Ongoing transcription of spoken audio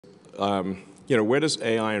where does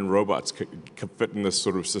AI and robots fit in this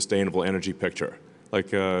sort of sustainable energy picture?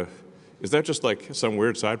 Like, is that just like some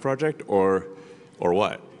weird side project, or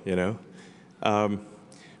what?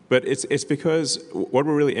 But it's because what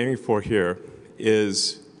we're really aiming for here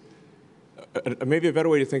is maybe a better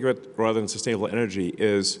way to think of it, rather than sustainable energy,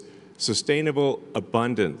 is sustainable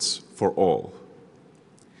abundance for all.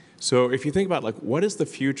 So if you think about, like, what is the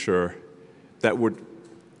future that would,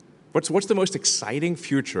 what's the most exciting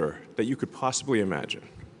future that you could possibly imagine?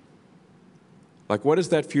 Like, what does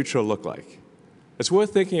that future look like? It's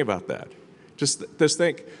worth thinking about that. Just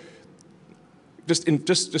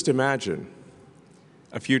imagine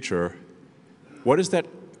a future. What does that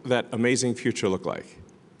amazing future look like?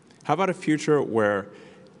 How about a future where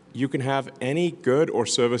you can have any good or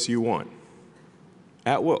service you want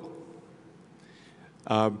at will?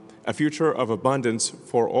 A future of abundance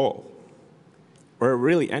for all, where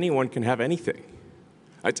really anyone can have anything.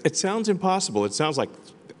 It sounds impossible. It sounds like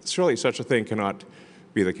surely such a thing cannot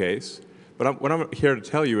be the case. But what I'm here to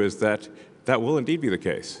tell you is that that will indeed be the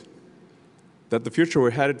case. That the future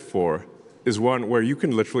we're headed for is one where you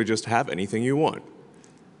can literally just have anything you want.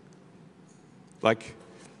 Like,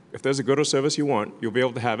 if there's a good or service you want, you'll be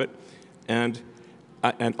able to have it, and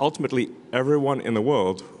ultimately everyone in the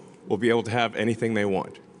world will be able to have anything they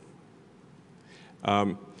want.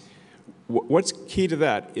 What's key to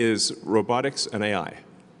that is robotics and AI.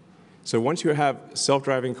 So once you have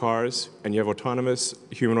self-driving cars and you have autonomous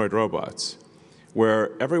humanoid robots,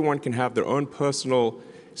 where everyone can have their own personal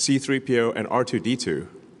C-3PO and R2-D2,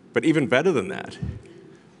 but even better than that,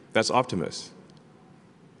 that's Optimus.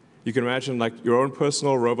 You can imagine like your own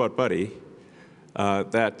personal robot buddy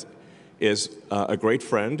that is a great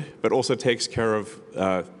friend, but also takes care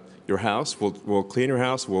of your house. We'll clean your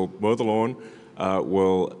house, we'll mow the lawn,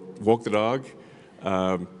 we'll walk the dog,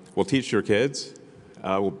 we'll teach your kids,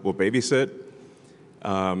 we'll babysit,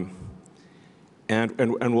 and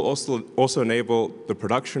we'll also enable the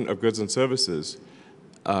production of goods and services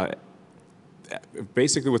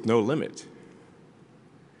basically with no limit.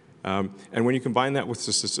 And when you combine that with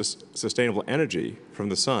sustainable energy from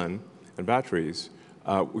the sun and batteries,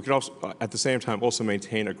 we can also, at the same time, also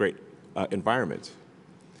maintain a great environment.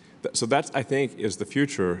 So that, I think, is the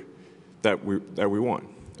future that we want.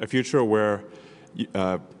 A future where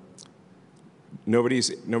nobody's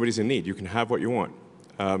in need. You can have what you want,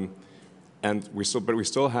 and we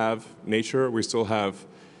still have nature. We still have,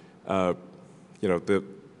 the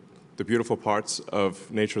beautiful parts of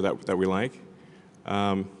nature that we like.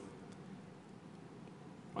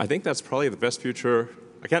 I think that's probably the best future.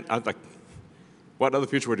 What other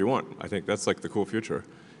future would you want? I think that's like the cool future.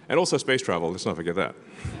 And also space travel, let's not forget that.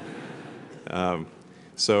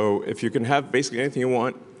 So if you can have basically anything you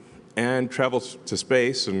want and travel to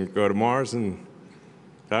space and go to Mars, and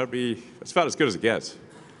that's about as good as it gets.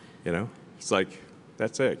 It's like,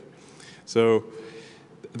 that's it. So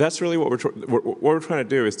that's really what we're trying to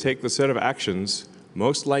do, is take the set of actions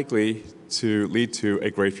most likely to lead to a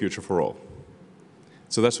great future for all.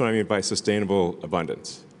 So that's what I mean by sustainable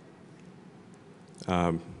abundance.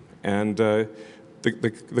 And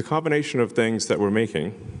the combination of things that we're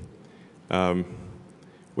making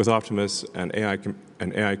with Optimus and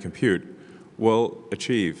AI compute will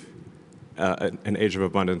achieve an age of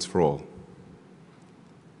abundance for all.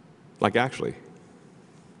 Like, actually.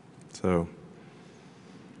 So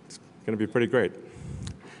it's going to be pretty great.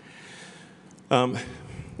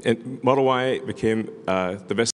 And Model Y became the best